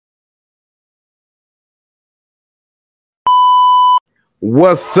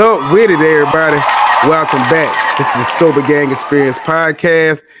What's up with it, everybody? Welcome back. This is the Sober Gang Experience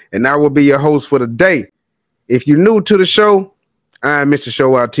Podcast, and I will be your host for the day. If you're new to the show, I'm Mr.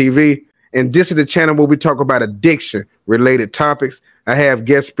 Show Out TV, and this is the channel where we talk about addiction-related topics. I have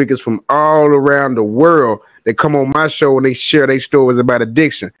guest speakers from all around the world that come on my show and they share their stories about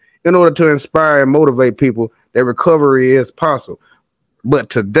addiction in order to inspire and motivate people that recovery is possible. But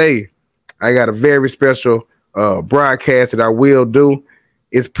today, I got a very special broadcast that I will do.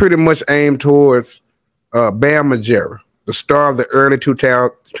 It's pretty much aimed towards Bam Magera, the star of the early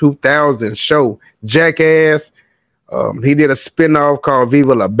 2000s show, Jackass. He did a spinoff called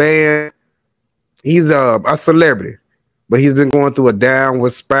Viva La Bam. He's a celebrity, but he's been going through a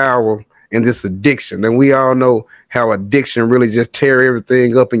downward spiral in this addiction. And we all know how addiction really just tear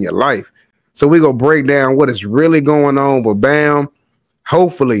everything up in your life. So we're going to break down what is really going on with Bam.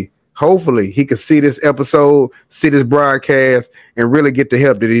 Hopefully he can see this episode, see this broadcast, and really get the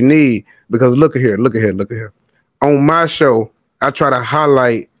help that he need. Because look at here. On my show, I try to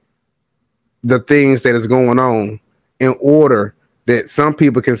highlight the things that is going on in order that some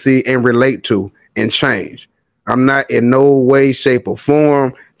people can see and relate to and change. I'm not in no way, shape, or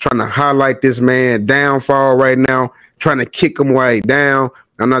form trying to highlight this man downfall right now, trying to kick him way down.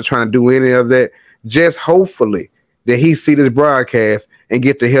 I'm not trying to do any of that. Just hopefully that he see this broadcast and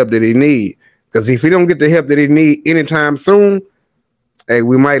get the help that he need. Because if he don't get the help that he need anytime soon, hey,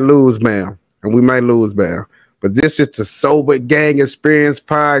 we might lose Bam. But this is the Sober Gang Experience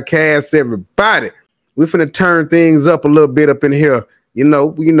Podcast, everybody. We're finna turn things up a little bit up in here. We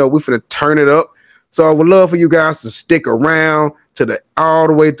finna turn it up. So I would love for you guys to stick around to all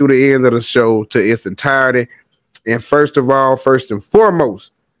the way through the end of the show to its entirety. And first and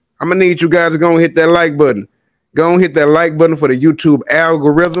foremost, I'm gonna need you guys to go and hit that like button. Go and hit that like button for the YouTube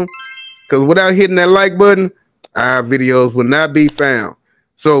algorithm, because without hitting that like button, our videos will not be found.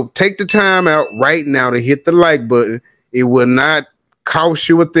 So take the time out right now to hit the like button. It will not cost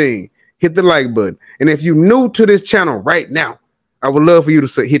you a thing. Hit the like button. And if you're new to this channel right now, I would love for you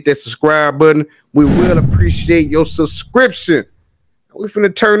to hit that subscribe button. We will appreciate your subscription. We're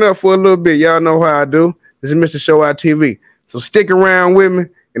finna turn up for a little bit. Y'all know how I do. This is Mr. Show Out TV. So stick around with me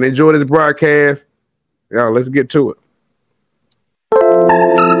and enjoy this broadcast. Y'all, let's get to it.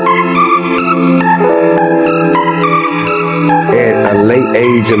 At a late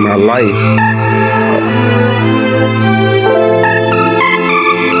age in my life,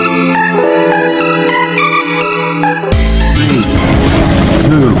 3,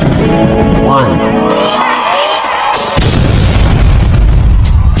 2, 1.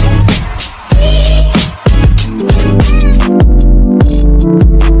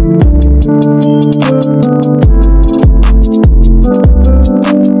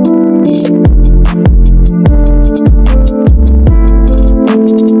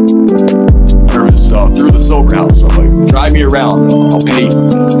 Drive me around. I'll pay you.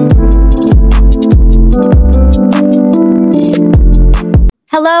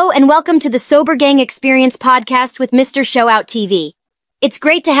 Hello and welcome to the Sober Gang Experience Podcast with Mr. Show Out TV. It's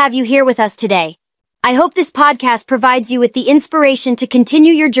great to have you here with us today. I hope this podcast provides you with the inspiration to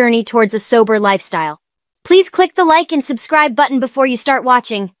continue your journey towards a sober lifestyle. Please click the like and subscribe button before you start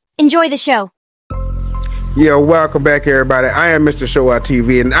watching. Enjoy the show. Yeah, welcome back, everybody. I am Mr. Show Out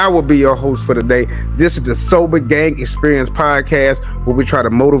TV, and I will be your host for the day. This is the Sober Gang Experience Podcast, where we try to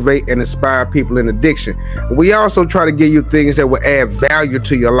motivate and inspire people in addiction. We also try to give you things that will add value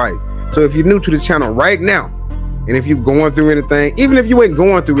to your life. So if you're new to the channel right now, and if you're going through anything, even if you ain't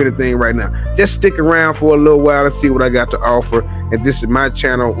going through anything right now, just stick around for a little while and see what I got to offer. And this is my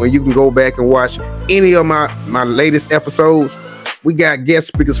channel where you can go back and watch any of my latest episodes. We got guest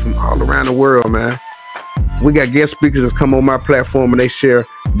speakers from all around the world, man. We got guest speakers that come on my platform and they share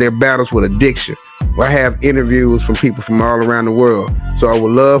their battles with addiction. I have interviews from people from all around the world. So I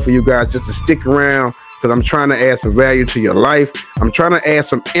would love for you guys just to stick around, because I'm trying to add some value to your life. I'm trying to add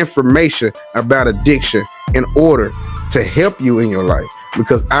some information about addiction in order to help you in your life,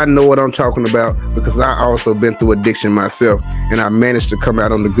 because I know what I'm talking about, because I also been through addiction myself, and I managed to come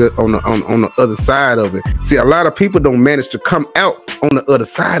out on the good on the other side of it. See, a lot of people don't manage to come out on the other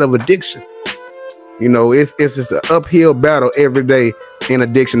side of addiction. It's just an uphill battle every day in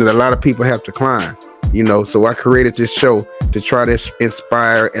addiction that a lot of people have to climb. So I created this show to try to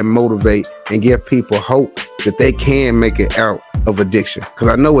inspire and motivate and give people hope that they can make it out of addiction. Because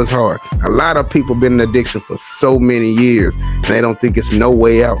I know it's hard. A lot of people been in addiction for so many years and they don't think it's no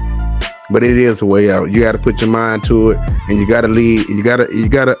way out. But it is a way out. You got to put your mind to it, and you got to lead. You got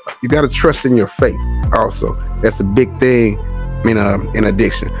to trust in your faith. Also, that's a big thing in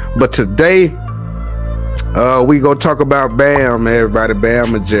addiction. But today, We go talk about Bam, everybody. Bam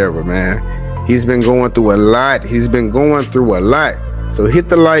Magera, man. He's been going through a lot. So hit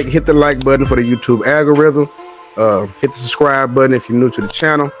the like button for the YouTube algorithm. Hit the subscribe button if you're new to the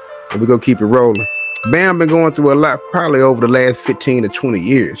channel, and we're gonna keep it rolling. Bam been going through a lot, probably over the last 15 to 20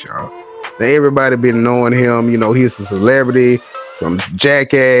 years, y'all. Now everybody been knowing him. You know, he's a celebrity from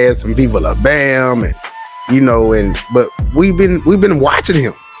Jackass, from Viva La Bam, and but we've been watching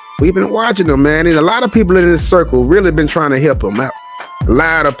him. We've been watching him, man. And a lot of people in this circle really been trying to help him out. A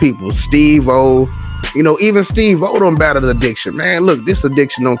lot of people, Steve-O, even Steve-O don't battle addiction, man. Look, this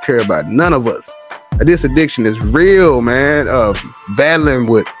addiction don't care about none of us. This addiction is real, man. Battling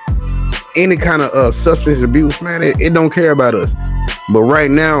with any kind of substance abuse, man, it don't care about us. But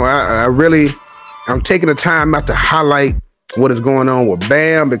right now, I'm taking the time out to highlight what is going on with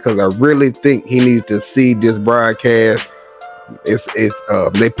Bam, because I really think he needs to see this broadcast.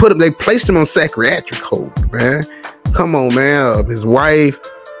 They placed him on psychiatric hold, man. Come on, man. His wife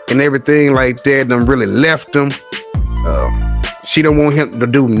and everything like that done really left him. She don't want him to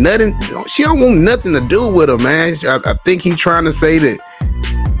do nothing. She don't want nothing to do with him, man. I think he's trying to say that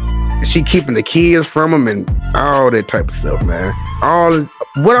she keeping the kids from him and all that type of stuff, man.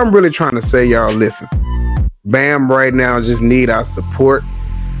 What I'm really trying to say, y'all, listen. Bam right now just need our support.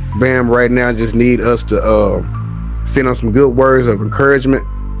 Bam right now just need us to send him some good words of encouragement.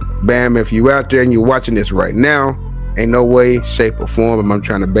 Bam, if you out there and you're watching this right now, ain't no way, shape, or form I'm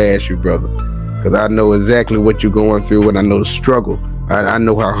trying to bash you, brother, because I know exactly what you're going through, and I know the struggle. I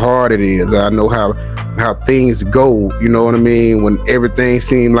know how hard it is. I know how things go. You know what I mean? When everything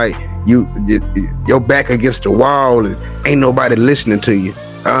seems like your back against the wall and ain't nobody listening to you.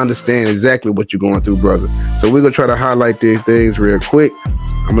 I understand exactly what you're going through, brother. So we're gonna try to highlight these things real quick.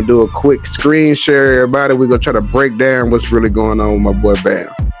 I'm gonna do a quick screen share, everybody. We're gonna try to break down what's really going on with my boy Bam.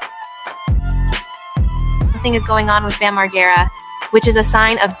 Something is going on with Bam Magera, which is a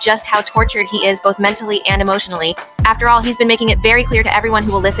sign of just how tortured he is, both mentally and emotionally. After all, he's been making it very clear to everyone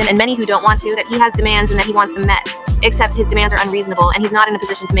who will listen, and many who don't want to, that he has demands and that he wants them met. Except his demands are unreasonable, and he's not in a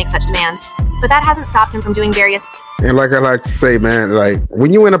position to make such demands. But that hasn't stopped him from doing various... And like I like to say, man, like,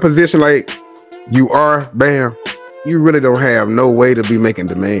 when you're in a position like you are, Bam, you really don't have no way to be making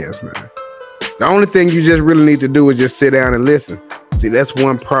demands, man. The only thing you just really need to do is just sit down and listen. See, that's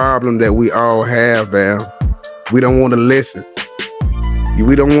one problem that we all have, Bam. We don't want to listen.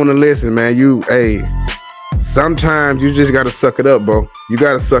 We don't want to listen, man. Sometimes you just got to suck it up, bro. You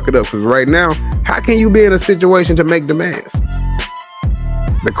got to suck it up, because right now, how can you be in a situation to make demands?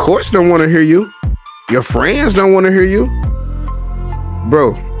 The courts don't want to hear you. Your friends don't want to hear you.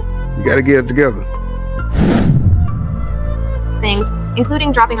 Bro, you got to get it together. Things,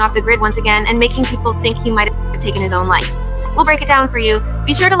 including dropping off the grid once again and making people think he might have taken his own life. We'll break it down for you.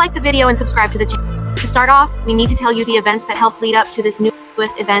 Be sure to like the video and subscribe to the channel. To start off, we need to tell you the events that helped lead up to this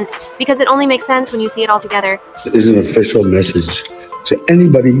newest event, because it only makes sense when you see it all together. This is an official message to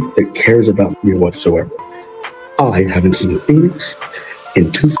anybody that cares about me whatsoever. I haven't seen Phoenix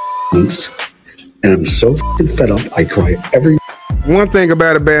in 2 months, and I'm so fed up, I cry every... One thing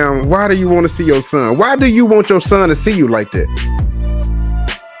about it, Bam, why do you want to see your son? Why do you want your son to see you like that?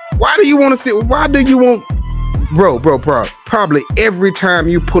 Why do you want to see... Why do you want... Bro, probably every time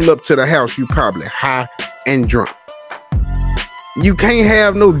you pull up to the house, you probably high and drunk. You can't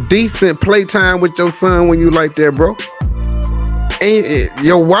have no decent playtime with your son when you like that, bro. And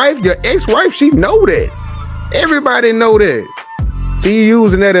your wife, your ex-wife, she know that. Everybody know that. See, you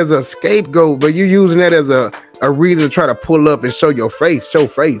using that as a scapegoat, but you using that as a reason to try to pull up and show your face, show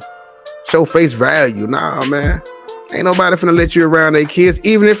face value. Nah, man. Ain't nobody finna let you around their kids,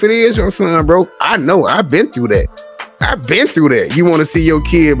 even if it is your son, bro. I know, I've been through that. You want to see your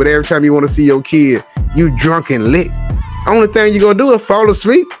kid, but every time you want to see your kid, you drunk and lit. Only thing you gonna do is fall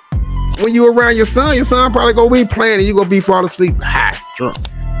asleep. When you around your son probably gonna be playing and you gonna be fall asleep high, drunk.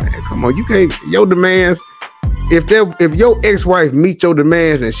 Man, come on, you can't, your demands, if your ex-wife meet your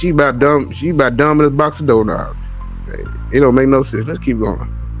demands and she about dumb as a box of donuts, it don't make no sense. Let's keep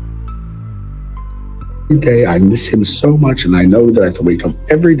going. Day I miss him so much, and I know that I have to wake up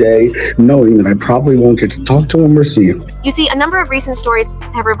every day knowing that I probably won't get to talk to him or see him. You see, a number of recent stories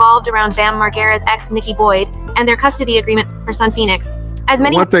have revolved around Bam Margera's ex, Nikki Boyd, and their custody agreement for son Phoenix. As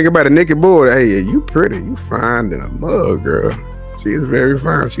many... One thing about a Nikki Boyd, hey, you pretty, you fine than a mug, girl. She is very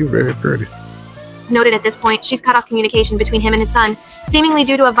fine, she's very pretty. Noted at this point, she's cut off communication between him and his son, seemingly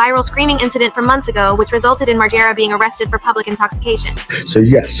due to a viral screaming incident from months ago, which resulted in Margera being arrested for public intoxication. So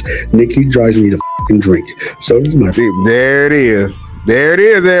yes, Nikki drives me to f***ing drink. So does my... See, there it is. There it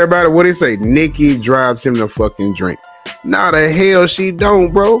is, everybody. What he say? Nikki drives him to fucking drink. Nah, the hell she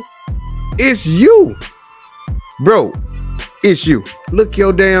don't, bro. It's you. Bro, it's you. Look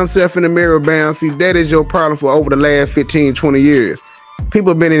your damn self in the mirror, Bam. See, that is your problem for over the last 15, 20 years. People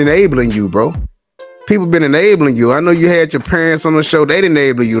have been enabling you, bro. People been enabling you. I know you had your parents on the show. They didn't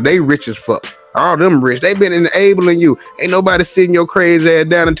enable you. They rich as fuck. All them rich. They been enabling you. Ain't nobody sitting your crazy ass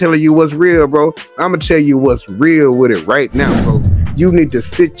down and telling you what's real, bro. I'm gonna tell you what's real with it right now, bro. You need to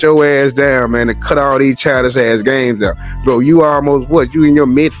sit your ass down, man, and cut all these childish ass games out. Bro, you almost what? You in your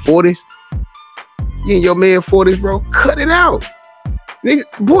mid-40s? You in your mid-40s, bro? Cut it out. Nigga,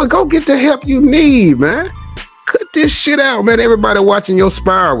 boy, go get the help you need, man. Cut this shit out, man. Everybody watching your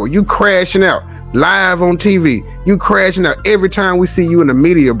spiral. You crashing out live on TV. You crashing out every time we see you in the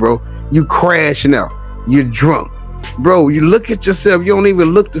media, bro. You crashing out. You're drunk. Bro, you look at yourself. You don't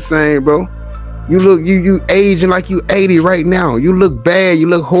even look the same, bro. You look, you aging like you 80 right now. You look bad. You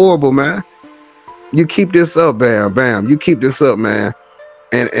look horrible, man. You keep this up, Bam. You keep this up, man.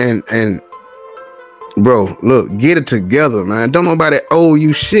 And bro, look, get it together, man. Don't nobody owe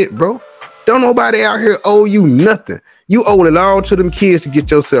you shit, bro. Don't nobody out here owe you nothing. You owe it all to them kids to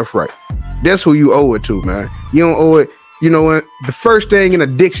get yourself right. That's who you owe it to, man. You don't owe it. You know what? The first thing in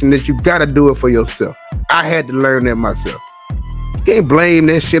addiction is you gotta do it for yourself. I had to learn that myself. You can't blame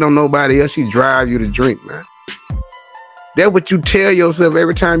that shit on nobody else. She drive you to drink, man. That's what you tell yourself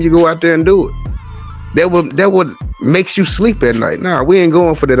every time you go out there and do it. That would makes you sleep at night. Nah, we ain't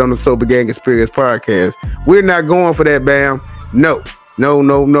going for that on the Sober Gang Experience podcast. We're not going for that, Bam. No,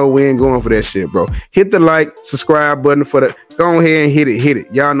 we ain't going for that shit, bro. Hit the like, subscribe button for the. Go ahead and hit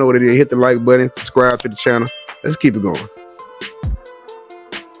it. Y'all know what it is. Hit the like button, subscribe to the channel. Let's keep it going.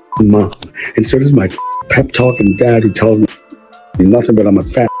 Mom, and so does my pep talking dad who tells me nothing but I'm a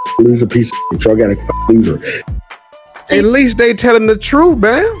fat loser, piece of drug addict loser. At least they telling the truth,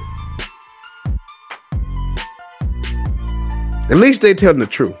 man. At least they telling the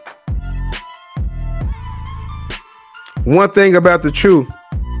truth. One thing about the truth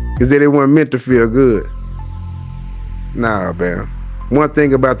is that it wasn't meant to feel good. Nah, man. One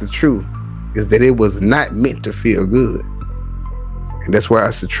thing about the truth is that it was not meant to feel good. And that's why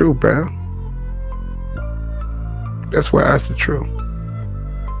it's the truth, bro. That's why it's the truth.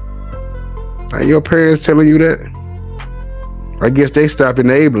 Now, your parents telling you that, I guess they stop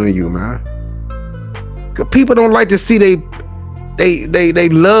enabling you, man. Cause people don't like to see they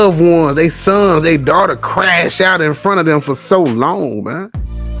loved ones, they sons, they daughter crash out in front of them for so long, man.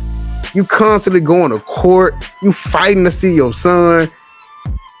 You constantly going to court, you fighting to see your son,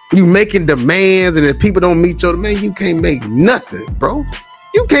 you making demands, and if people don't meet your demand, you can't make nothing, bro.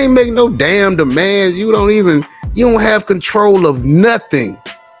 You can't make no damn demands. You don't have control of nothing.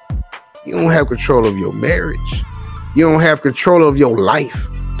 You don't have control of your marriage. You don't have control of your life.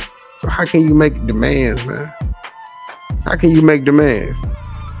 So how can you make demands, man? How can you make demands?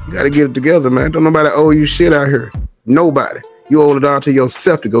 You gotta get it together, man. Don't nobody owe you shit out here. Nobody. You owe it all to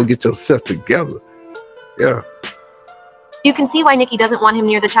yourself to go get yourself together. Yeah. You can see why Nikki doesn't want him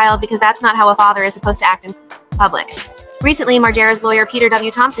near the child, because that's not how a father is supposed to act in public. Recently, Margera's lawyer Peter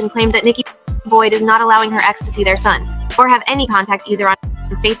W. Thompson claimed that Nikki Boyd is not allowing her ex to see their son, or have any contact either on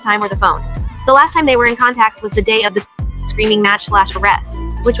FaceTime or the phone. The last time they were in contact was the day of the screaming match/arrest,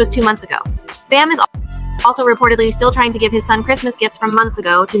 which was 2 months ago. Bam is also reportedly still trying to give his son Christmas gifts from months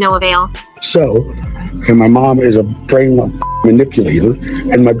ago to no avail. So, and my mom is a brain manipulator,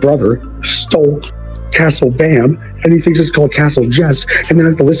 and my brother stole Castle Bam, and he thinks it's called Castle Jess, and then I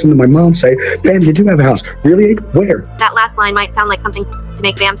have to listen to my mom say, Bam, you do have a house. Really? Where? That last line might sound like something to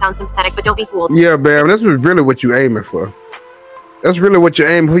make Bam sound sympathetic, but don't be fooled. Yeah, Bam, that's really what you're aiming for. That's really what you're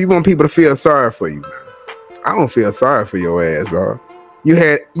aiming for. You want people to feel sorry for you, man. I don't feel sorry for your ass, bro.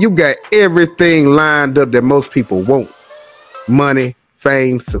 You got everything lined up that most people want. Money,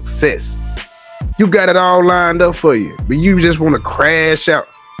 fame, success. You got it all lined up for you, but you just want to crash out.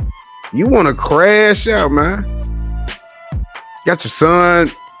 You want to crash out, man. Got your son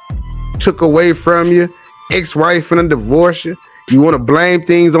took away from you, ex-wife finna divorce you. You want to blame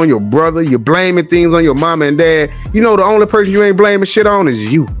things on your brother. You're blaming things on your mama and dad. You know the only person you ain't blaming shit on is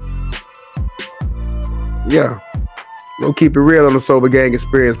you. Yeah. Go keep it real on the Sober Gang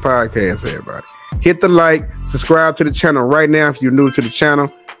Experience podcast, everybody. Hit the like, subscribe to the channel right now if you're new to the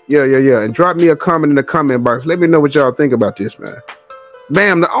channel. Yeah. And drop me a comment in the comment box. Let me know what y'all think about this, man.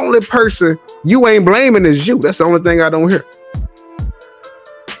 Bam, the only person you ain't blaming is you. That's the only thing I don't hear.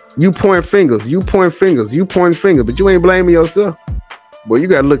 You point fingers, but you ain't blaming yourself. Boy, you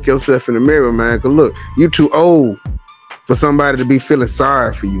gotta look yourself in the mirror, man. Cause look, you too old for somebody to be feeling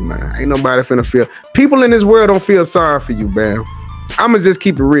sorry for you, man. Ain't nobody finna feel. People in this world don't feel sorry for you, Bam. I'ma just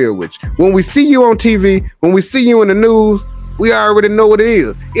keep it real with you. When we see you on TV, when we see you in the news, We already know what it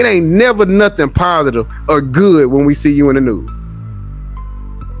is. It ain't never nothing positive or good when we see you in the news.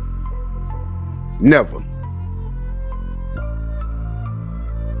 Never.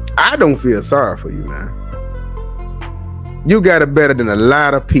 I don't feel sorry for you, man. You got it better than a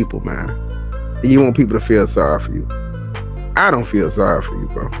lot of people, man. And you want people to feel sorry for you. I don't feel sorry for you,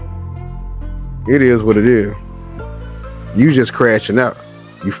 bro. It is what it is. You just crashing out.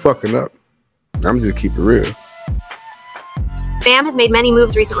 You fucking up. I'm just keep it real. Bam has made many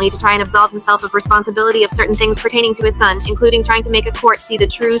moves recently to try and absolve himself of responsibility of certain things pertaining to his son, including trying to make a court see the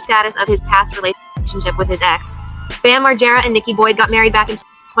true status of his past relationship with his ex. Bam Magera and Nikki Boyd got married back in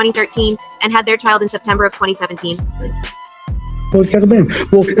 2013 and had their child in September of 2017. Well, it's got a bam.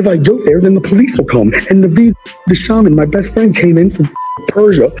 Well, if I go there, then the police will come. And the shaman, my best friend, came in from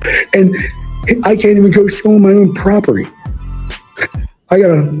Persia, and I can't even go show him my own property. I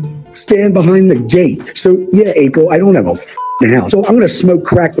gotta stand behind the gate. So yeah, April, I don't have a house. So I'm gonna smoke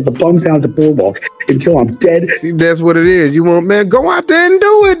crack with the bums down at the boardwalk until I'm dead. See, that's what it is. You want, man, go out there and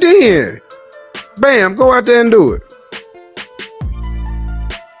do it then. Bam, go out there and do it.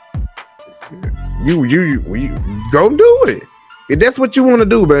 You go do it. If that's what you want to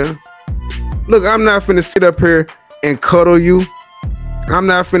do, man. Look, I'm not finna sit up here and cuddle you. I'm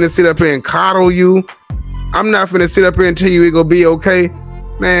not finna sit up here and coddle you. I'm not finna sit up here and tell you it gonna be okay.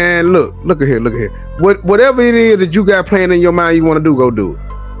 Man, look at here. Whatever it is that you got playing in your mind you want to do, go do it.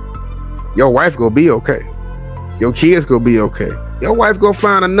 Your wife gonna be okay. Your kids gonna be okay. Your wife gonna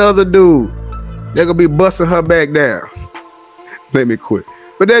find another dude. They're gonna be busting her back down. Let me quit.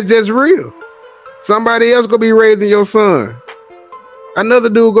 But that's just real. Somebody else gonna be raising your son. Another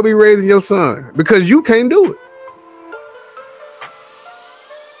dude gonna be raising your son because you can't do it.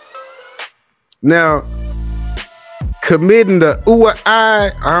 Now, committing the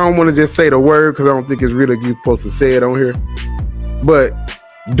I don't want to just say the word because I don't think it's really you supposed to say it on here. But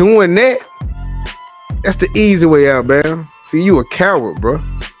doing that's the easy way out, man. See, you a coward, bro.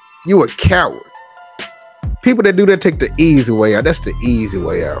 You a coward. People that do that take the easy way out. That's the easy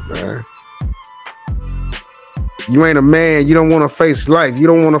way out, man. You ain't a man. You don't want to face life. You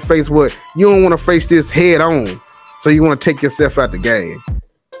don't want to face you don't want to face this head on. So you want to take yourself out the game.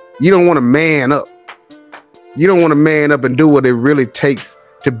 You don't want to man up. You don't want to man up and do what it really takes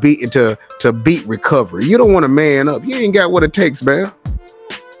to beat recovery. You don't want to man up. You ain't got what it takes, man.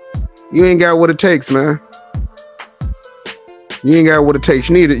 You ain't got what it takes, man. You ain't got what it takes.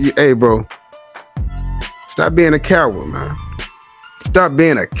 You need it. Hey, bro. Stop being a coward, man. Stop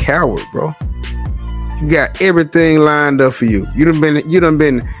being a coward, bro. You got everything lined up for you. You done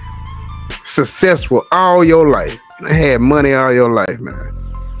been successful all your life. You done had money all your life, man.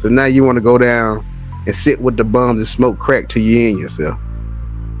 So now you want to go down and sit with the bums and smoke crack till you end yourself.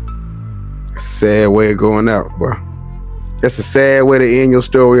 Sad way of going out, bro. That's a sad way to end your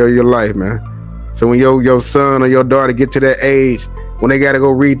story or your life, man. So when your son or your daughter get to that age, when they got to go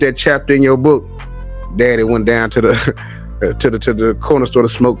read that chapter in your book, daddy went down to the to the corner store to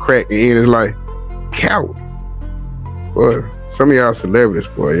smoke crack and end his life. Coward. Boy, some of y'all celebrities,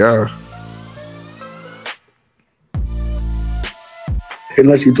 boy, y'all.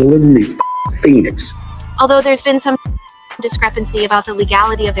 Unless you deliver me Phoenix. Although there's been some discrepancy about the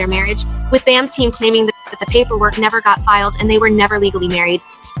legality of their marriage, with Bam's team claiming that the paperwork never got filed and they were never legally married.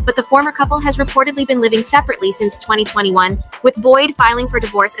 But the former couple has reportedly been living separately since 2021, with Boyd filing for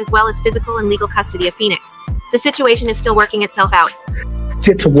divorce as well as physical and legal custody of Phoenix. The situation is still working itself out.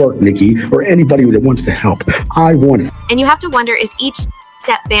 Get to work, Nikki, or anybody that wants to help. I want it. And you have to wonder if each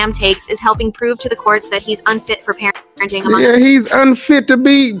step Bam takes is helping prove to the courts that he's unfit for parenting. Yeah, he's unfit to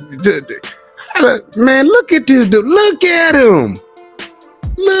be. Man, look at this dude. Look at him.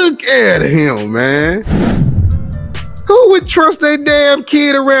 Look at him, man. Who would trust their damn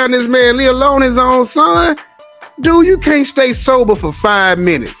kid around this man, leave alone his own son? Dude, you can't stay sober for 5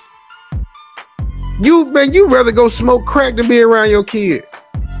 minutes. You rather go smoke crack than be around your kid.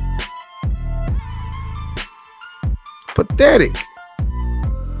 Pathetic.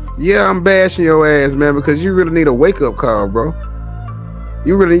 Yeah, I'm bashing your ass, man, because you really need a wake-up call, bro.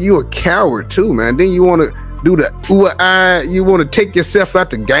 You a coward too, man. Then you want to do the you want to take yourself out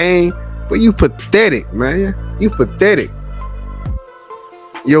the game, but you pathetic, man. You pathetic.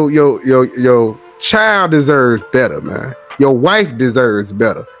 Your child deserves better, man. Your wife deserves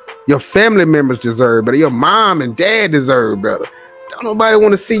better. Your family members deserve better. Your mom and dad deserve better. Don't nobody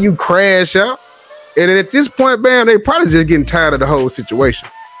want to see you crash out. And at this point, Bam, they probably just getting tired of the whole situation.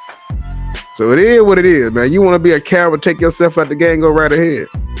 So it is what it is, man. You want to be a coward, take yourself out the game, go right ahead.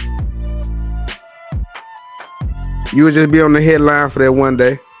 You would just be on the headline for that one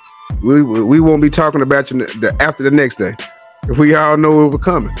day. We won't be talking about you after the next day. We all know it was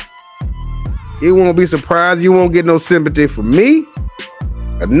coming. You won't be surprised. You won't get no sympathy from me.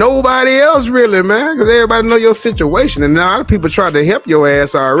 Or nobody else really, man. Because everybody know your situation. And now a lot of people try to help your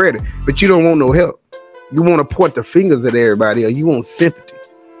ass already. But you don't want no help. You want to point the fingers at everybody. Or you want sympathy.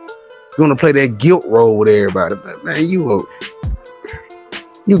 You want to play that guilt role with everybody. But man, you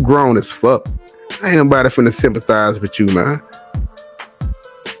grown as fuck. Ain't nobody finna sympathize with you, man.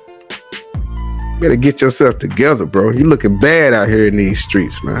 You better get yourself together, bro. You looking bad out here in these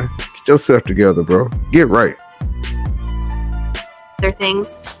streets, man. Get yourself together, bro. Get right. Other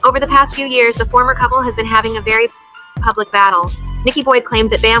things. Over the past few years, the former couple has been having a very public battle. Nikki Boyd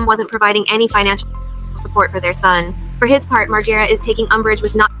claimed that Bam wasn't providing any financial support for their son. For his part, Margera is taking umbrage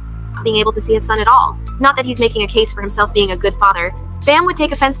with not being able to see his son at all. Not that he's making a case for himself being a good father. Bam would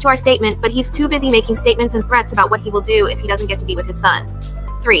take offense to our statement, but he's too busy making statements and threats about what he will do if he doesn't get to be with his son.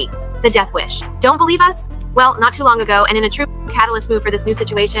 3. The death wish. Don't believe us? Well, not too long ago, and in a true catalyst move for this new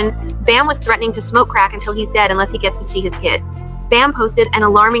situation, Bam was threatening to smoke crack until he's dead unless he gets to see his kid. Bam posted an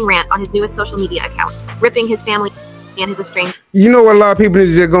alarming rant on his newest social media account, ripping his family and his estranged. You know what a lot of people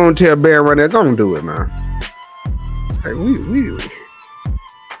is just going to tell Bam right now? Go do it, man. Hey,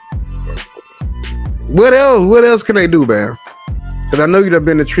 What else can they do, Bam? Because I know you done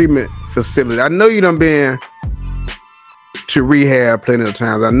been to treatment facility. I know you done been to rehab plenty of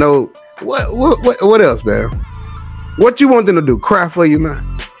times. I know. What else, man? What you want them to do? Cry for you, man?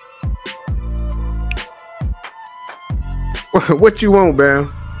 What you want, man?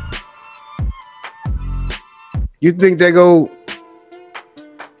 You think they go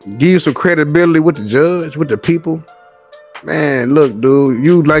give you some credibility with the judge, with the people? Man, look, dude,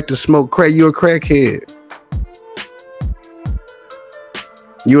 you like to smoke crack. You're a crackhead.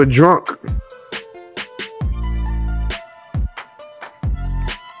 You're a drunk.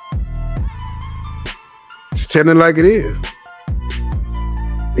 Just tell it like it is.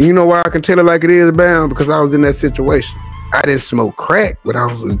 And you know why I can tell it like it is, Bam? Because I was in that situation. I didn't smoke crack, but I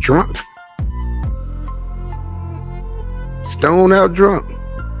was a drunk. Stoned out drunk.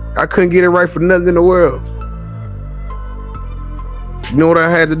 I couldn't get it right for nothing in the world. You know what I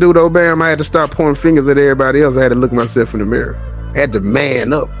had to do though, Bam? I had to stop pointing fingers at everybody else. I had to look myself in the mirror. I had to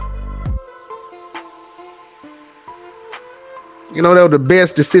man up. You know, that was the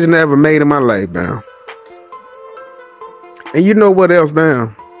best decision I ever made in my life, Bam. And you know what else,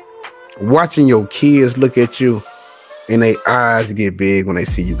 Bam? Watching your kids look at you and their eyes get big when they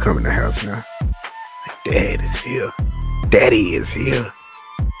see you come in the house now. Like, Dad is here. Daddy is here.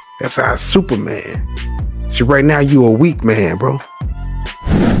 That's our Superman. See, right now you a weak man, bro.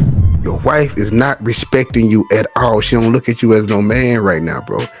 Your wife is not respecting you at all. She don't look at you as no man right now,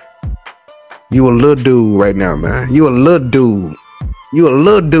 bro. You a little dude right now, man. You a little dude. You a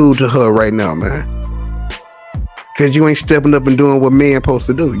little dude to her right now, man. Cause you ain't stepping up and doing what men supposed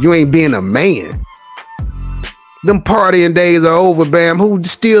to do. You ain't being a man. Them partying days are over, Bam. Who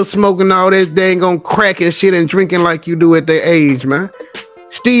still smoking all that dang on crack and shit and drinking like you do at their age, man?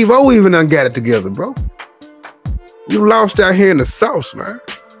 Steve-O even done got it together, bro. You lost out here in the sauce, man.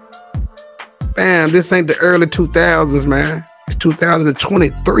 Bam, this ain't the early 2000s, man. It's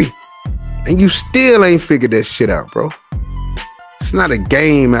 2023. And you still ain't figured that shit out, bro. It's not a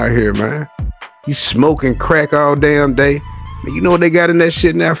game out here, man. You smoking crack all damn day. But you know what they got in that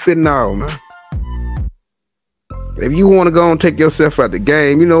shit now? Fentanyl, man. If you want to go and take yourself out the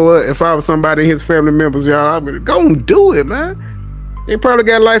game, you know what? If I was somebody in his family members, y'all, I'd be go and do it, man. They probably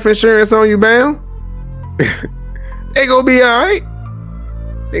got life insurance on you, Bam. They gonna be all right.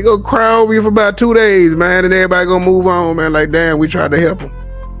 They gonna cry over you for about 2 days, man, and everybody gonna move on, man. Like, damn, we tried to help him.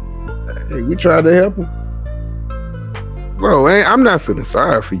 Hey, we tried to help him. Bro, I'm not feeling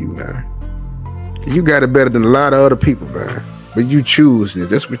sorry for you, man. You got it better than a lot of other people, man. But you choose it.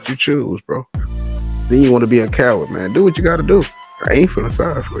 That's what you choose, bro. Then you want to be a coward, man. Do what you got to do. I ain't feeling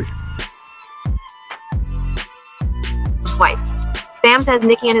sorry for you. Wife. Bam says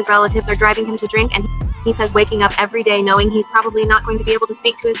Nikki and his relatives are driving him to drink, and he says waking up every day knowing he's probably not going to be able to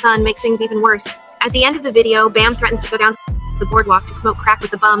speak to his son makes things even worse. At the end of the video, Bam threatens to go down the boardwalk to smoke crack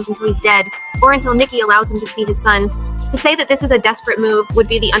with the bums until he's dead, or until Nikki allows him to see his son. To say that this is a desperate move would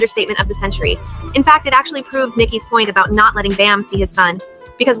be the understatement of the century. In fact, it actually proves Nikki's point about not letting Bam see his son.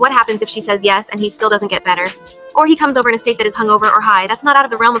 Because what happens if she says yes and he still doesn't get better? Or he comes over in a state that is hungover or high? That's not out of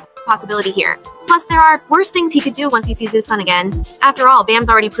the realm of possibility here. Plus, there are worse things he could do once he sees his son again. After all, Bam's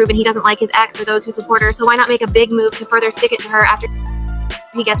already proven he doesn't like his ex or those who support her, so why not make a big move to further stick it to her after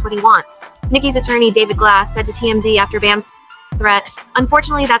he gets what he wants? Nikki's attorney, David Glass, said to TMZ after Bam's threat,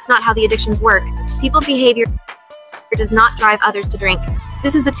 "Unfortunately, that's not how the addictions work. People's behavior does not drive others to drink.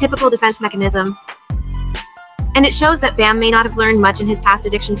 This is a typical defense mechanism." And it shows that Bam may not have learned much in his past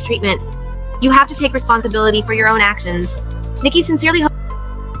addictions treatment. You have to take responsibility for your own actions. Nikki sincerely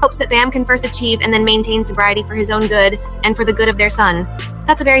hopes that Bam can first achieve and then maintain sobriety for his own good and for the good of their son.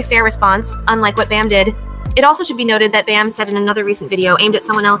 That's a very fair response, unlike what Bam did. It also should be noted that Bam said in another recent video aimed at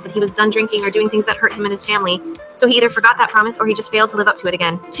someone else that he was done drinking or doing things that hurt him and his family, so he either forgot that promise or he just failed to live up to it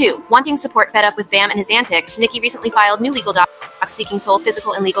again. 2. Wanting support. Fed up with Bam and his antics, Nikki recently filed new legal docs seeking sole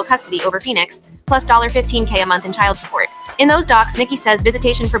physical and legal custody over Phoenix, plus $15K a month in child support. In those docs, Nikki says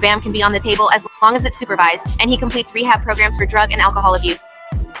visitation for Bam can be on the table as long as it's supervised, and he completes rehab programs for drug and alcohol abuse.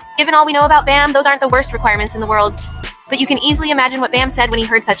 Given all we know about Bam, those aren't the worst requirements in the world. But you can easily imagine what Bam said when he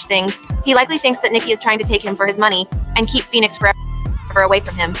heard such things. He likely thinks that Nikki is trying to take him for his money and keep Phoenix forever away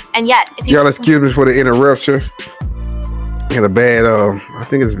from him. And yet, if he— Y'all excuse me for the interruption. I got a bad, I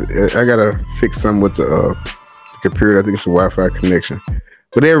think it's, I gotta fix something with the computer. I think it's a Wi-Fi connection.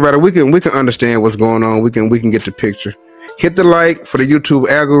 But everybody, we can understand what's going on. We can get the picture. Hit the like for the YouTube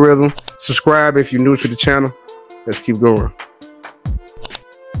algorithm. Subscribe if you're new to the channel. Let's keep going.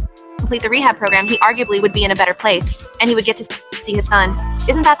 Complete the rehab program, he arguably would be in a better place, and he would get to see his son.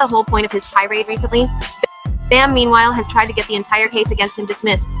 Isn't that the whole point of his tirade recently? Bam, meanwhile, has tried to get the entire case against him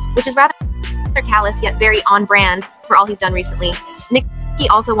dismissed, which is rather callous yet very on brand for all he's done recently. Nikki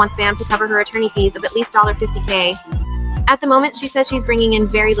also wants Bam to cover her attorney fees of at least $50K. At the moment, she says she's bringing in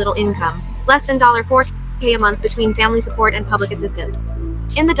very little income, less than $4K a month between family support and public assistance.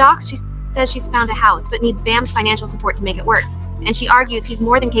 In the docs, she says she's found a house, but needs Bam's financial support to make it work. And she argues he's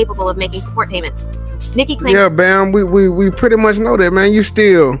more than capable of making support payments. Nikki claims— Yeah, Bam, we pretty much know that, man. You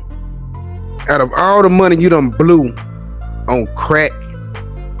still, out of all the money you done blew on crack,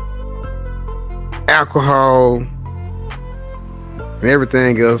 alcohol, and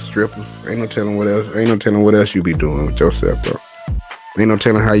everything else, strippers, ain't no telling what else you be doing with yourself, bro. Ain't no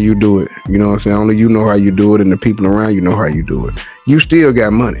telling how you do it. You know what I'm saying? Only you know how you do it, and the people around you know how you do it. You still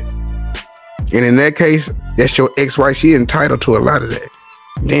got money. And in that case, that's your ex-wife. She entitled to a lot of that.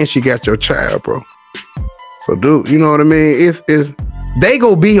 Then she got your child, bro. So, dude, you know what I mean? It's they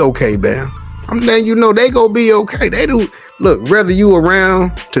go be okay, Bam. I'm letting you know they go be okay. They do. Look, whether you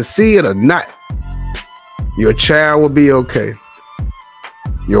around to see it or not, your child will be okay.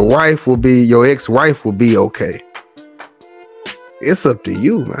 Your ex-wife will be okay. It's up to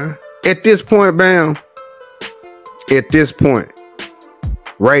you, man. At this point, Bam, at this point,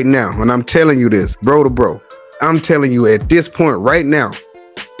 right now, and I'm telling you this, bro to bro, I'm telling you at this point right now,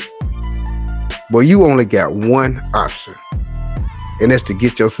 boy, you only got one option, and that's to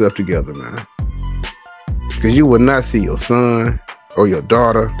get yourself together, man. Because you will not see your son or your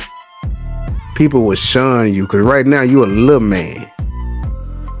daughter. People will shun you, because right now you a little man.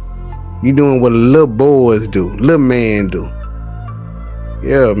 You doing what little boys do, little man do.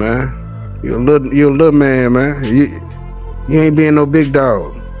 Yeah, man. You're a little man, man. You ain't being no big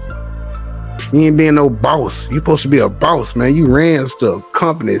dog. You ain't being no boss. You supposed to be a boss, man. You ran stuff,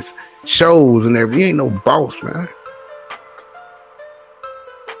 companies, shows, and everything. You ain't no boss, man.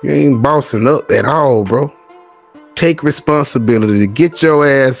 You ain't bossing up at all, bro. Take responsibility. Get your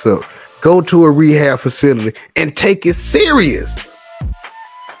ass up. Go to a rehab facility and take it serious.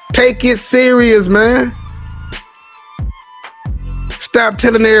 Take it serious, man. Stop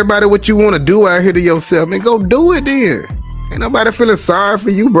telling everybody what you want to do out here to yourself, man. Go do it then. Ain't nobody feeling sorry for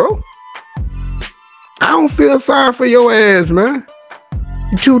you, bro. I don't feel sorry for your ass, man.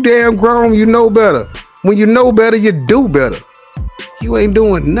 You too damn grown, you know better. When you know better, you do better. You ain't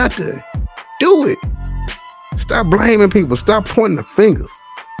doing nothing. Do it. Stop blaming people. Stop pointing the fingers.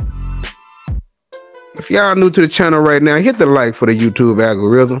 If y'all new to the channel right now, hit the like for the YouTube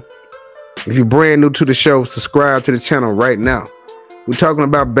algorithm. If you're brand new to the show, subscribe to the channel right now. We're talking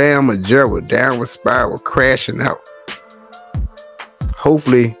about Bam Magera, downward spiral, crashing out.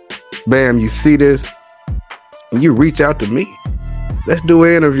 Hopefully, Bam, you see this and you reach out to me. Let's do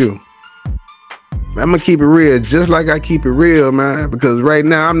an interview. I'm gonna keep it real, just like I keep it real, man, because right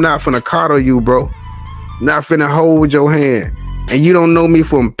now I'm not finna coddle you, bro. Not finna hold your hand. And you don't know me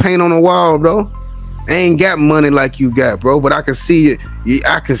from paint on the wall, bro. I ain't got money like you got, bro, but I can see it.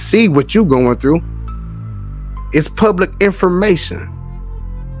 I can see what you going through. It's public information.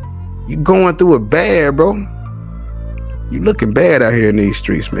 You going through it bad, bro. You looking bad out here in these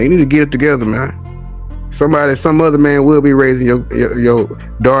streets, man. You need to get it together, man. Some other man will be raising your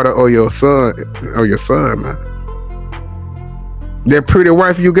daughter or your son, man. That pretty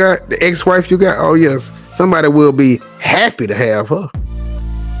wife you got, the ex-wife you got, oh yes, somebody will be happy to have her.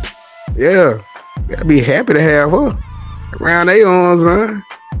 Yeah, they'll be happy to have her around their arms, man.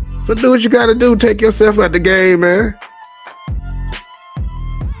 So do what you gotta do. Take yourself out the game, man.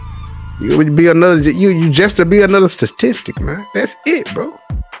 You would be another. You just to be another statistic, man. That's it, bro.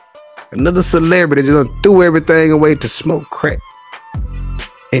 Another celebrity that done threw everything away to smoke crack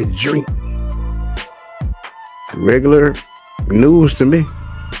and drink. Regular news to me.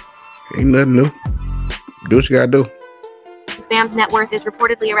 Ain't nothing new. Do what you gotta do. Bam's net worth is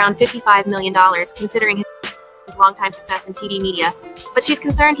reportedly around $55 million, considering his longtime success in TV media. But she's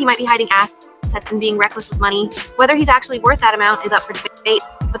concerned he might be hiding assets and being reckless with money. Whether he's actually worth that amount is up for debate.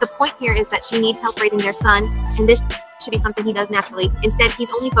 But the point here is that she needs help raising their son, and this should be something he does naturally. Instead,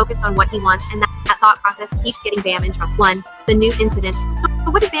 he's only focused on what he wants, and that thought process keeps getting Bam in trouble. 1. The new incident. So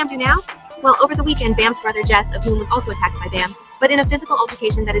what did Bam do now? Well, over the weekend, Bam's brother Jess, of whom was also attacked by Bam, but in a physical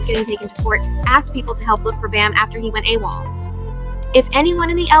altercation that is getting taken to court, asked people to help look for Bam after he went AWOL. If anyone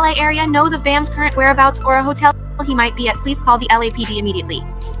in the LA area knows of Bam's current whereabouts or a hotel he might be at, please call the LAPD immediately.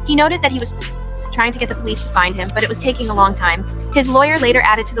 He noted that he was trying to get the police to find him, but it was taking a long time. His lawyer later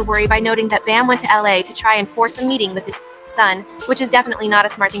added to the worry by noting that Bam went to LA to try and force a meeting with his son, which is definitely not a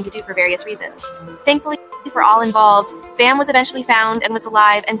smart thing to do for various reasons. Thankfully for all involved, Bam was eventually found and was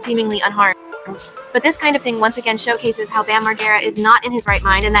alive and seemingly unharmed. But this kind of thing once again showcases how Bam Magera is not in his right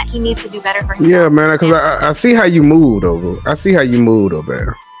mind and that he needs to do better for himself. Yeah, man, because I see how you move, though, bro. I see how you move, though,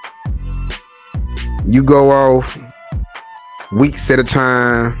 Bam. You go off weeks at a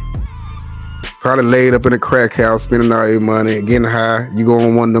time, probably laid up in a crack house, spending all your money, getting high. You go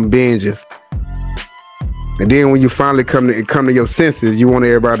on one of them binges. And then when you finally come to your senses, you want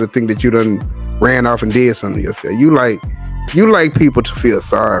everybody to think that you done ran off and did something to yourself. You like people to feel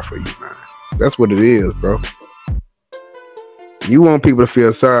sorry for you, man. That's what it is, bro. You want people to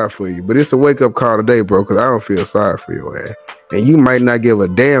feel sorry for you, but it's a wake-up call today, bro, because I don't feel sorry for your ass. And you might not give a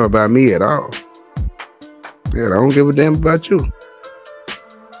damn about me at all. Yeah, I don't give a damn about you.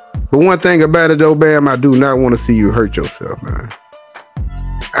 But one thing about it, though, Bam, I do not want to see you hurt yourself, man.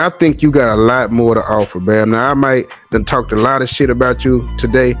 I think you got a lot more to offer, Bam. Now, I might done talked a lot of shit about you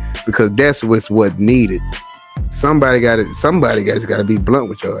today because that's what's needed. Somebody's got to be blunt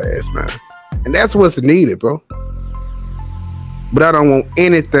with your ass, man. And that's what's needed, bro. But I don't want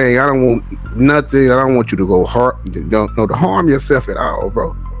anything. I don't want nothing. I don't want you to go to harm yourself at all,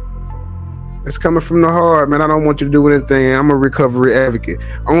 bro. It's coming from the heart, man. I don't want you to do anything. I'm a recovery advocate.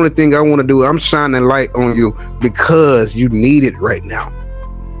 Only thing I want to do, I'm shining light on you because you need it right now.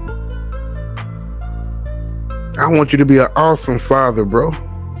 I want you to be an awesome father, bro.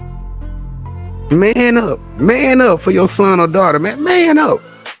 Man up for your son or daughter, man up.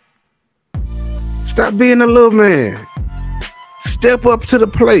 Stop being a little man. Step up to the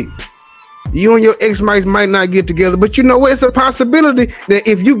plate. You and your ex might not get together, but you know what? It's a possibility that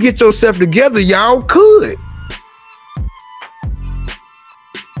if you get yourself together, y'all could.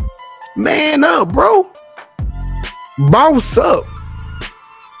 Man up, bro. Boss up.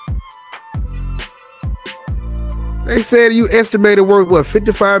 They said you estimated worth, what,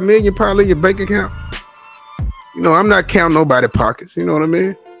 55 million probably in your bank account? You know, I'm not counting nobody's pockets, you know what I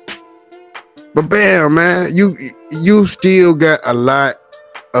mean? But Bam, man, you still got a lot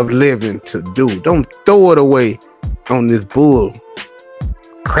of living to do. Don't throw it away on this bull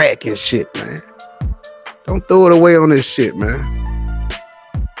crack and shit, man. Don't throw it away on this shit, man.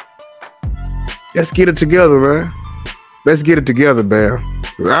 Let's get it together, man. Let's get it together, Bam.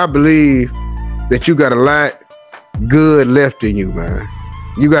 I believe that you got a lot good left in you, man.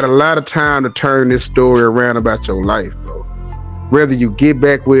 You got a lot of time to turn this story around about your life, bro. Whether you get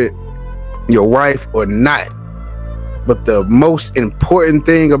back with your wife or not. But the most important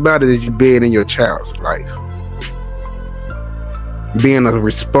thing about it is you being in your child's life. Being a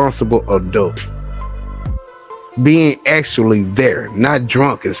responsible adult. Being actually there, not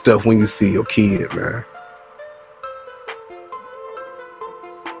drunk and stuff when you see your kid, man.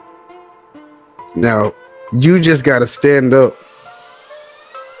 Now, you just got to stand up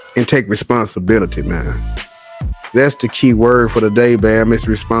and take responsibility, man. That's the key word for the day, Bam. It's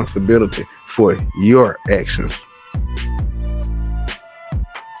responsibility for your actions.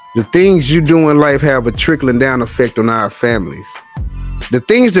 The things you do in life have a trickling down effect on our families. The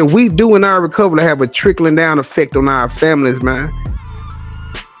things that we do in our recovery have a trickling down effect on our families, man.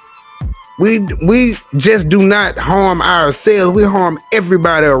 We just do not harm ourselves. We harm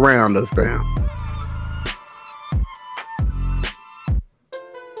everybody around us, Bam.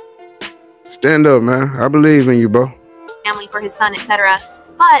 Stand up, man. I believe in you, bro. Family for his son, etc.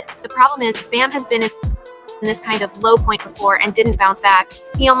 But the problem is, Bam has been in this kind of low point before and didn't bounce back.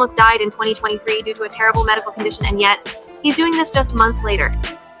 He almost died in 2023 due to a terrible medical condition, and yet he's doing this just months later.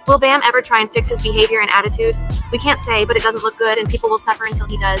 Will Bam ever try and fix his behavior and attitude? We can't say, but it doesn't look good, and people will suffer until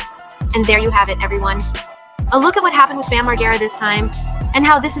he does. And there you have it, everyone. A look at what happened with Bam Magera this time, and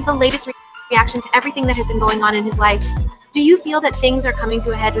how this is the latest reaction to everything that has been going on in his life. Do you feel that things are coming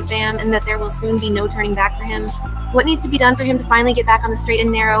to a head with Bam and that there will soon be no turning back for him? What needs to be done for him to finally get back on the straight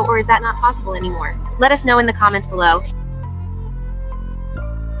and narrow, or is that not possible anymore? Let us know in the comments below.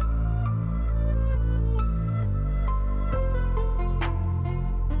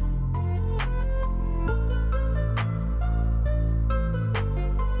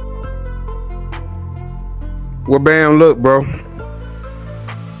 Well, Bam, look, bro.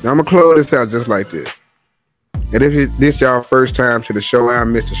 I'm gonna close this out just like this. And if this y'all first time to the show,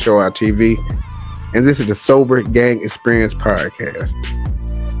 I'm Mr. Show Out TV, and this is the Sober Gang Experience Podcast.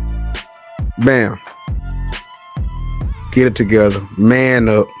 Bam. Get it together. Man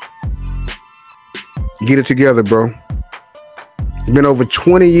up. Get it together, bro. It's been over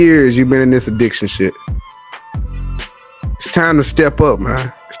 20 years you've been in this addiction shit. It's time to step up,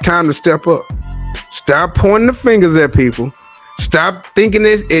 man. It's time to step up. Stop pointing the fingers at people. Stop thinking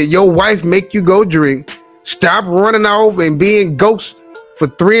that your wife make you go drink. Stop running off and being ghost for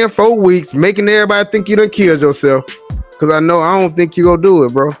 3 and 4 weeks, making everybody think you done killed yourself. Because I don't think you gonna do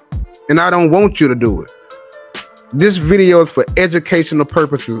it, bro. And I don't want you to do it. This video is for educational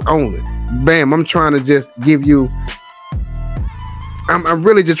purposes only. Bam, I'm trying to just give you, I'm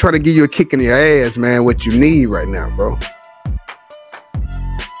really just trying to give you a kick in your ass, man, what you need right now, bro.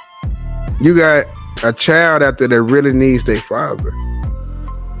 You got a child out there that really needs their father.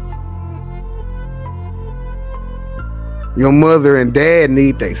 Your mother and dad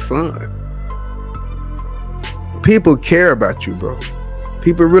need their son. People care about you, bro.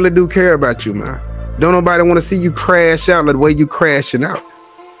 People really do care about you, man. Don't nobody want to see you crash out the way you crashing out.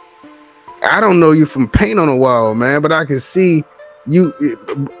 I don't know you from paint on the wall, man, but I can see you,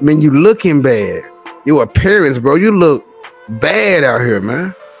 man, you looking bad. Your appearance, bro, you look bad out here,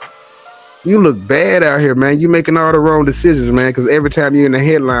 man. You look bad out here, man. You making all the wrong decisions, man, because every time you're in the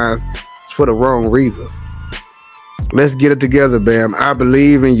headlines, it's for the wrong reasons. Let's get it together, Bam. I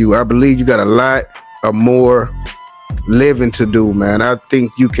believe in you. I believe you got a lot of more living to do, man. I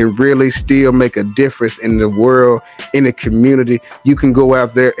think you can really still make a difference in the world, in the community. You can go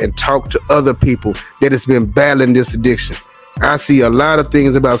out there and talk to other people that has been battling this addiction. I see a lot of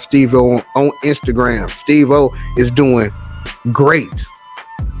things about Steve-O on Instagram. Steve-O is doing great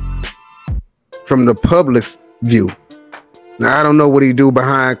from the public's view. Now, I don't know what he do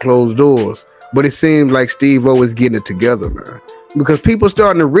behind closed doors, but it seems like Steve-O is getting it together, man. Because people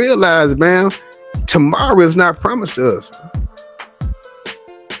starting to realize, man, tomorrow is not promised to us.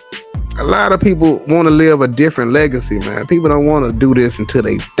 A lot of people want to live a different legacy, man. People don't want to do this until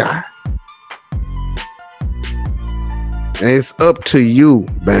they die. And it's up to you,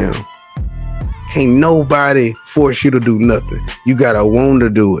 Bam. Can't nobody force you to do nothing. You gotta want to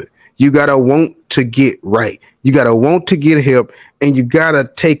do it. You gotta want to get right. You gotta want to get help, and you gotta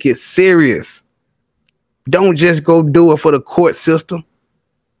take it serious. Don't just go do it for the court system.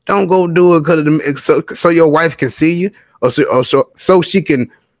 Don't go do it because so your wife can see you, or so she can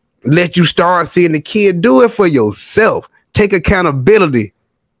let you start seeing the kid. Do it for yourself. Take accountability.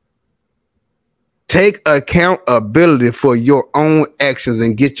 Take accountability for your own actions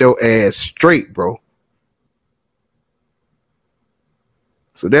and get your ass straight, bro.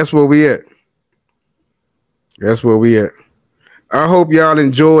 So that's where we at. That's where we at. I hope y'all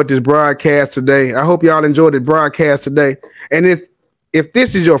enjoyed this broadcast today. I hope y'all enjoyed the broadcast today. And if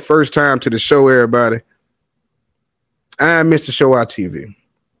this is your first time to the show, everybody, I'm Mr. Show Out TV.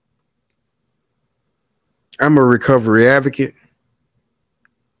 I'm a recovery advocate.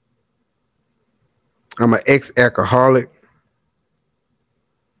 I'm an ex-alcoholic,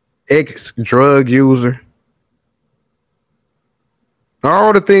 ex-drug user.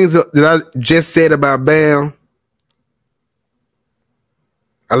 All the things that I just said about Bam,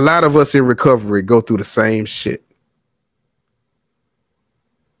 a lot of us in recovery go through the same shit.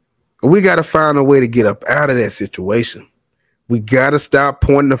 We got to find a way to get up out of that situation. We got to stop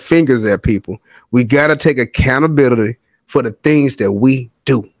pointing the fingers at people. We got to take accountability for the things that we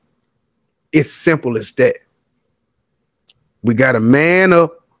do. It's simple as that. We got to man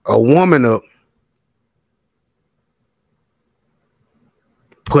up, a woman up,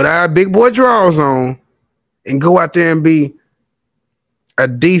 put our big boy drawers on, and go out there and be a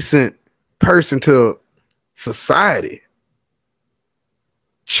decent person to society.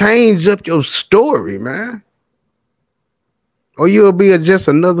 Change up your story, man. Or you'll be just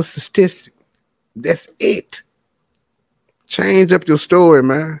another statistic. That's it. Change up your story,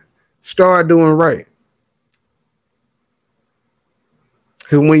 man. Start doing right.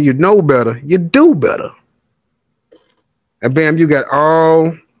 Because when you know better, you do better. And Bam, you got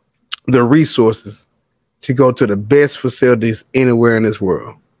all the resources to go to the best facilities anywhere in this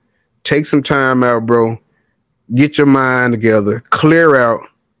world. Take some time out, bro. Get your mind together. Clear out.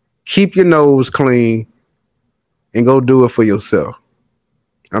 Keep your nose clean. And go do it for yourself.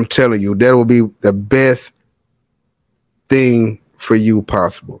 I'm telling you, that will be the best thing for you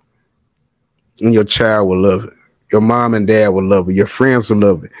possible. And your child will love it. Your mom and dad will love it. Your friends will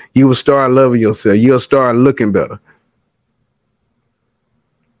love it. You will start loving yourself. You'll start looking better.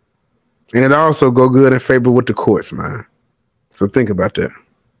 And it also go good in favor with the courts, man. So think about that.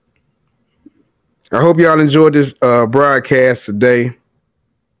 I hope y'all enjoyed this broadcast today.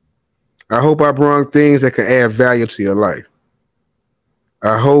 I hope I brought things that can add value to your life.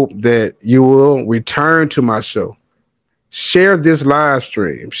 I hope that you will return to my show. Share this live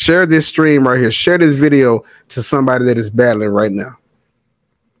stream. Share this stream right here. Share this video to somebody that is battling right now.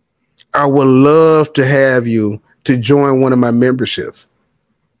 I would love to have you to join one of my memberships.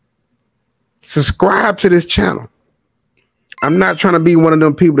 Subscribe to this channel. I'm not trying to be one of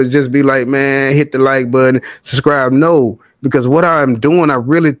them people that just be like, man, hit the like button, subscribe. No, because what I'm doing, I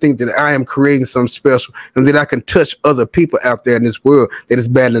really think that I am creating something special and that I can touch other people out there in this world that is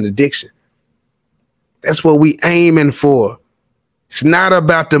battling addiction. That's what we aiming for. It's not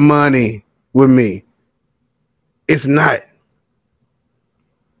about the money with me. It's not.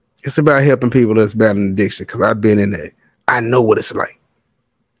 It's about helping people that's battling addiction because I've been in that. I know what it's like.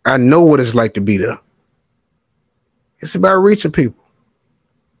 I know what it's like to be there. It's about reaching people.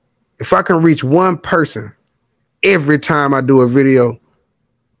 If I can reach one person every time I do a video,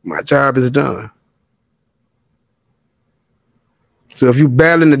 my job is done. So if you're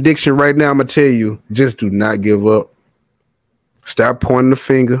battling addiction right now, I'm going to tell you, just do not give up. Stop pointing the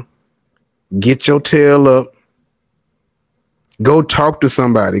finger. Get your tail up. Go talk to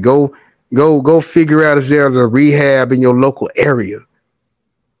somebody. Go figure out if there's a rehab in your local area.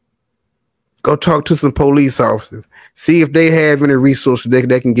 Go talk to some police officers. See if they have any resources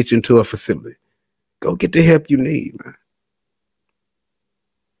that can get you into a facility. Go get the help you need, man.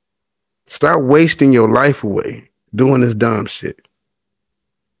 Stop wasting your life away doing this dumb shit.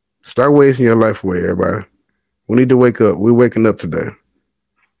 Start wasting your life away, everybody. We need to wake up. We're waking up today.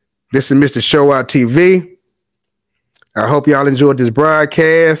 This is Mr. Show Out TV. I hope y'all enjoyed this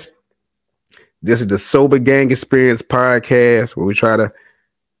broadcast. This is the Sober Gang Experience podcast where we try to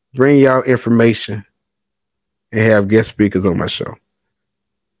bring y'all information and have guest speakers on my show.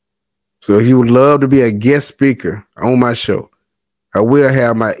 So if you would love to be a guest speaker on my show, I will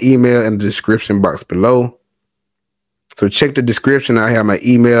have my email in the description box below. So check the description. I have my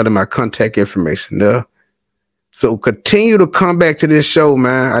email and my contact information there. So continue to come back to this show,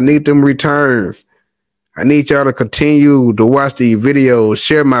 man. I need them returns. I need y'all to continue to watch these videos,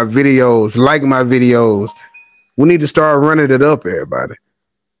 share my videos, like my videos. We need to start running it up, everybody.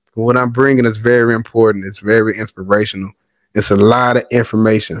 What I'm bringing is very important. It's very inspirational. It's a lot of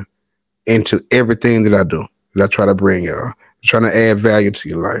information into everything that I do, that I try to bring y'all. I'm trying to add value to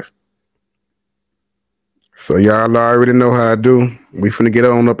your life. So y'all already know how I do. We finna get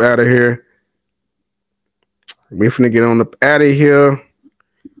on up out of here.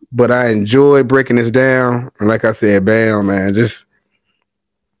 But I enjoy breaking this down. And like I said, Bam, man, just,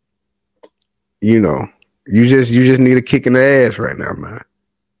 you know, you just need a kick in the ass right now, man.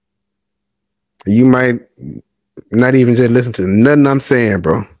 You might not even just listen to nothing I'm saying,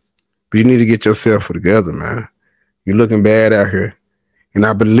 bro. But you need to get yourself together, man. You're looking bad out here. And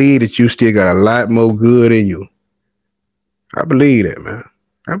I believe that you still got a lot more good in you. I believe that, man.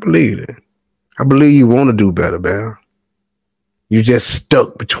 I believe it. I believe you want to do better, man. You just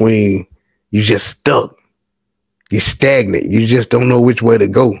stuck. You're stagnant. You just don't know which way to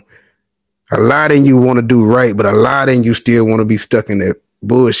go. A lot in you want to do right, but a lot in you still want to be stuck in that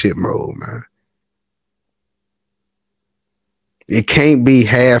bullshit mode, man. It can't be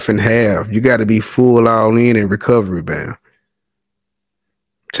half and half. You got to be full all in recovery, man. I'm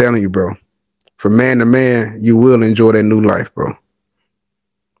telling you, bro. From man to man, you will enjoy that new life, bro.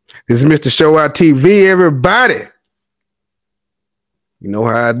 This is Mr. Show Out TV, everybody. You know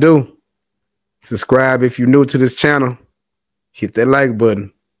how I do. Subscribe if you're new to this channel. Hit that like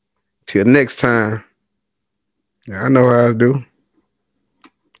button. Till next time. I know how I do.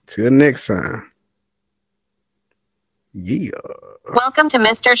 Till next time. Yeah. Welcome to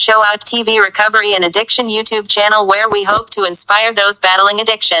Mr. Show Out TV Recovery and Addiction YouTube channel, where we hope to inspire those battling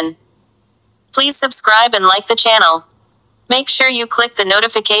addiction. Please subscribe and like the channel. Make sure you click the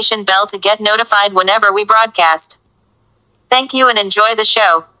notification bell to get notified whenever we broadcast. Thank you and enjoy the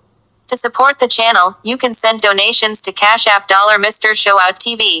show. To support the channel, you can send donations to Cash App $Mr. Show Out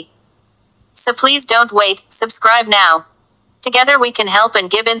TV. So please don't wait, subscribe now. Together we can help and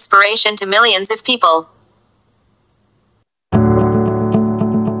give inspiration to millions of people.